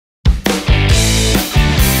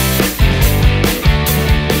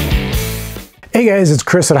Hey guys, it's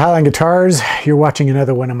Chris at Highline Guitars. You're watching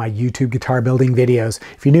another one of my YouTube guitar building videos.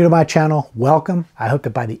 If you're new to my channel, welcome. I hope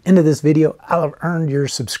that by the end of this video, I'll have earned your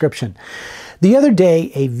subscription. The other day,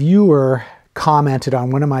 a viewer commented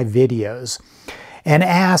on one of my videos and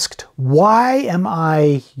asked, why am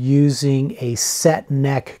I using a set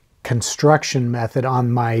neck construction method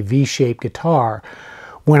on my V-shaped guitar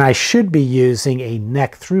when I should be using a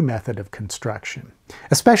neck through method of construction?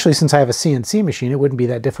 Especially since I have a CNC machine, it wouldn't be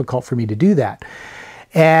that difficult for me to do that.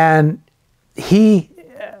 And he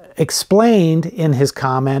explained in his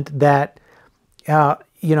comment that,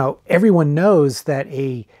 everyone knows that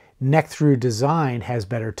a neck through design has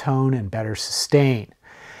better tone and better sustain.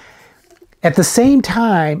 At the same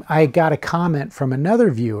time, I got a comment from another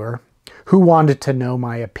viewer who wanted to know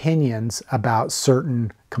my opinions about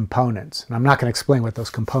certain components. And I'm not going to explain what those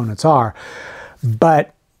components are,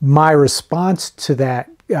 but my response to that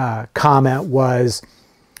comment was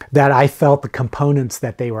that I felt the components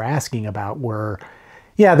that they were asking about were,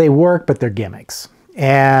 yeah, they work, but they're gimmicks.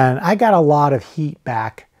 And I got a lot of heat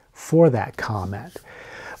back for that comment.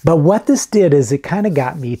 But what this did is it kind of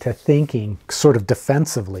got me to thinking sort of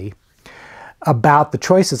defensively about the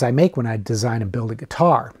choices I make when I design and build a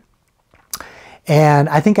guitar. And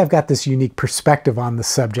I think I've got this unique perspective on the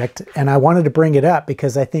subject, and I wanted to bring it up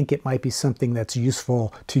because I think it might be something that's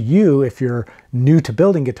useful to you if you're new to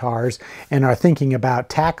building guitars and are thinking about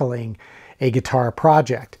tackling a guitar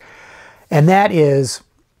project. And that is,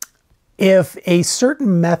 if a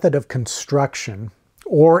certain method of construction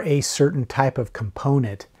or a certain type of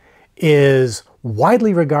component is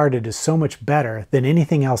widely regarded as so much better than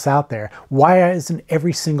anything else out there, why isn't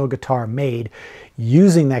every single guitar made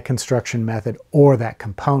using that construction method or that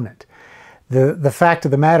component? The fact of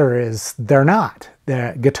the matter is they're not.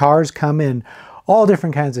 The guitars come in all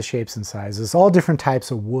different kinds of shapes and sizes, all different types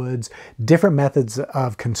of woods, different methods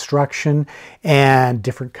of construction, and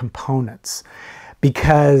different components.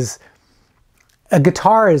 Because a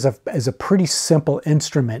guitar is a pretty simple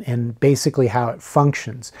instrument in basically how it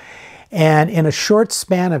functions. And in a short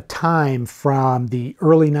span of time from the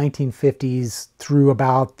early 1950s through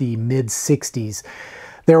about the mid-60s,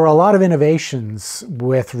 there were a lot of innovations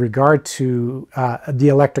with regard to the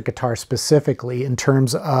electric guitar specifically in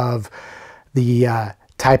terms of the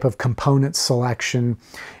type of component selection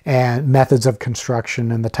and methods of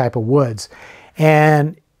construction and the type of woods.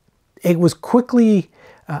 And it was quickly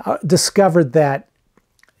discovered that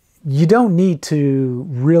you don't need to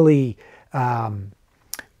really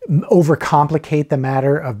overcomplicate the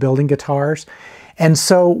matter of building guitars. And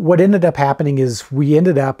so what ended up happening is we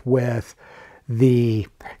ended up with the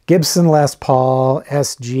Gibson Les Paul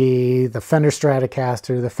SG, the Fender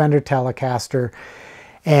Stratocaster, the Fender Telecaster,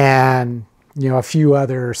 and a few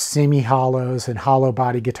other semi-hollows and hollow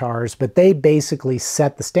body guitars, but they basically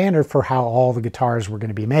set the standard for how all the guitars were going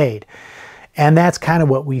to be made. And that's kind of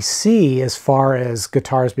what we see as far as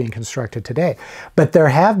guitars being constructed today. But there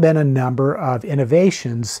have been a number of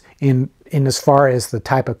innovations in as far as the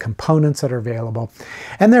type of components that are available.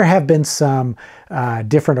 And there have been some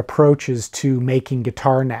different approaches to making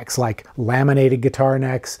guitar necks, like laminated guitar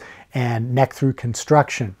necks and neck through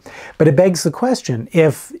construction. But it begs the question,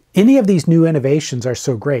 if any of these new innovations are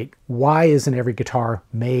so great, why isn't every guitar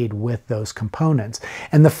made with those components?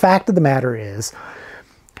 And the fact of the matter is,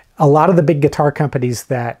 a lot of the big guitar companies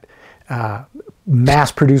that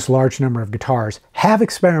mass produce large number of guitars have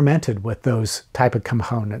experimented with those type of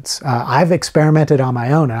components. I've experimented on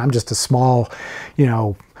my own, and I'm just a small,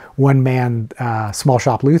 one-man small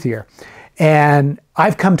shop luthier. And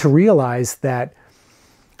I've come to realize that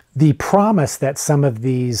the promise that some of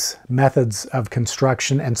these methods of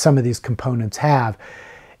construction and some of these components have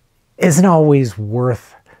isn't always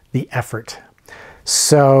worth the effort.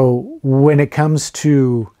 So when it comes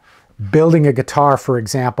to building a guitar, for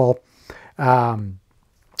example,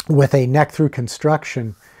 with a neck through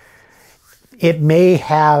construction, it may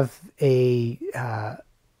have a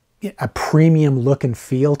premium look and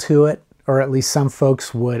feel to it, or at least some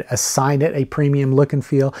folks would assign it a premium look and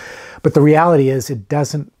feel. But the reality is it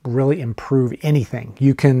doesn't really improve anything.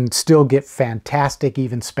 You can still get fantastic,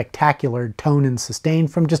 even spectacular tone and sustain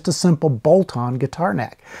from just a simple bolt-on guitar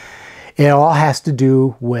neck. It all has to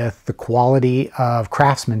do with the quality of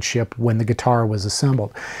craftsmanship when the guitar was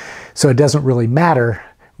assembled. So it doesn't really matter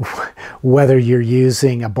whether you're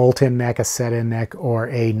using a bolt-in neck, a set-in neck, or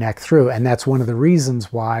a neck through. And that's one of the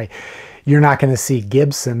reasons why you're not going to see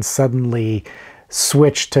Gibson suddenly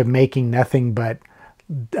switch to making nothing but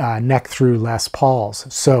neck through Les Pauls.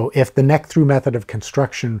 So if the neck through method of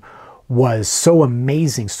construction was so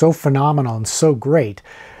amazing, so phenomenal, and so great,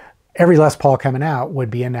 every Les Paul coming out would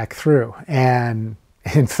be a neck through. And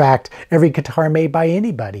In fact, every guitar made by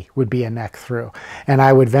anybody would be a neck through. And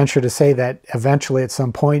I would venture to say that eventually at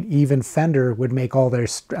some point, even Fender would make all their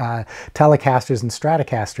Telecasters and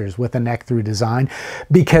Stratocasters with a neck through design,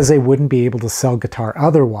 because they wouldn't be able to sell guitar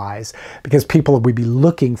otherwise, because people would be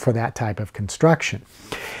looking for that type of construction.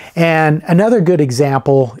 And another good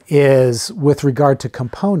example is with regard to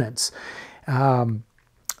components.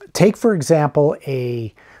 Take, for example,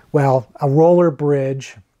 a roller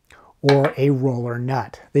bridge or a roller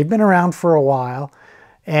nut. They've been around for a while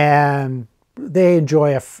and they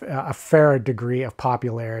enjoy a fair degree of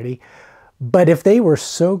popularity. But if they were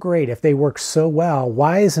so great, if they work so well,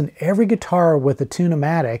 why isn't every guitar with a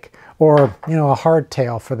Tune-o-matic, or a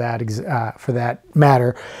hardtail for that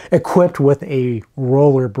matter, equipped with a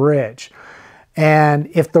roller bridge? And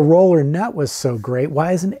if the roller nut was so great,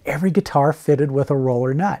 why isn't every guitar fitted with a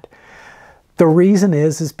roller nut? The reason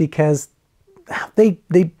is because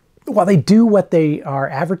while they do what they are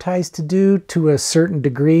advertised to do to a certain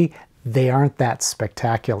degree, they aren't that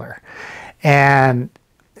spectacular. And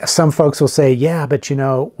some folks will say, yeah, but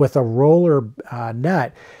with a roller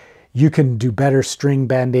nut, you can do better string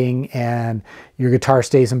bending and your guitar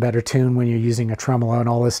stays in better tune when you're using a tremolo and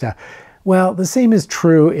all this stuff. Well, the same is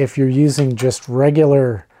true if you're using just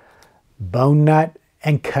regular bone nut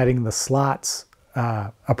and cutting the slots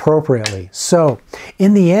appropriately. So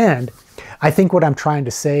in the end, I think what I'm trying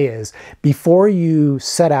to say is, before you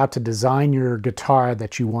set out to design your guitar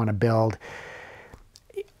that you want to build,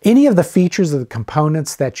 any of the features of the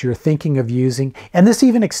components that you're thinking of using, and this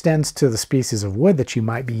even extends to the species of wood that you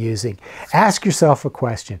might be using, ask yourself a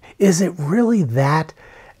question. Is it really that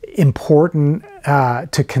important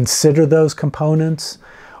to consider those components?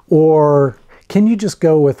 Or can you just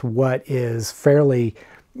go with what is fairly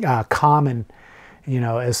common,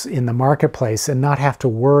 as in the marketplace, and not have to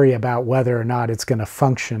worry about whether or not it's going to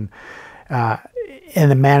function in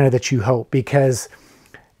the manner that you hope? Because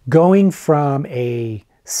going from a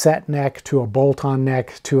set neck to a bolt-on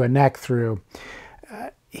neck to a neck through,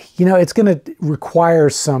 it's going to require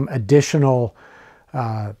some additional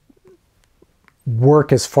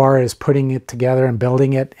work as far as putting it together and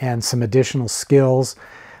building it, and some additional skills.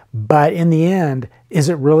 But in the end, is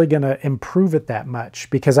it really going to improve it that much?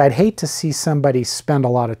 Because I'd hate to see somebody spend a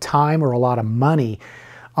lot of time or a lot of money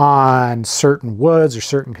on certain woods or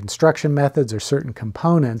certain construction methods or certain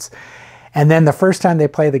components, and then the first time they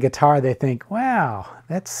play the guitar, they think, wow,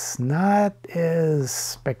 that's not as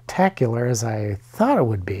spectacular as I thought it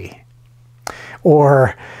would be.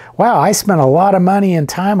 Or, wow, I spent a lot of money and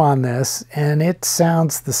time on this, and it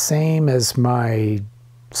sounds the same as my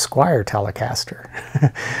Squier Telecaster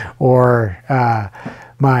or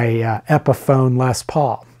my Epiphone Les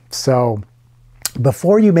Paul. So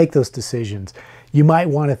before you make those decisions, you might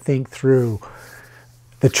want to think through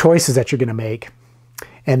the choices that you're going to make,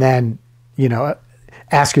 and then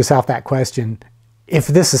ask yourself that question: if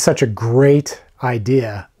this is such a great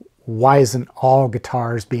idea, why isn't all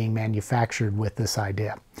guitars being manufactured with this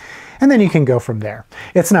idea? And then you can go from there.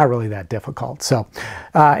 It's not really that difficult. So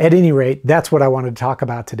at any rate, that's what I wanted to talk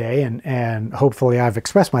about today, and hopefully I've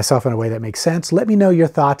expressed myself in a way that makes sense. Let me know your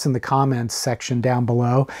thoughts in the comments section down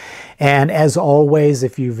below. And as always,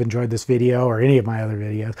 if you've enjoyed this video or any of my other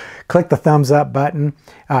videos, click the thumbs up button.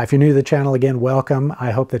 If you're new to the channel, again, welcome. I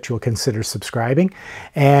hope that you'll consider subscribing,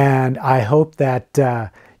 and I hope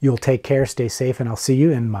that you'll take care, stay safe, and I'll see you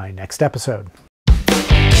in my next episode.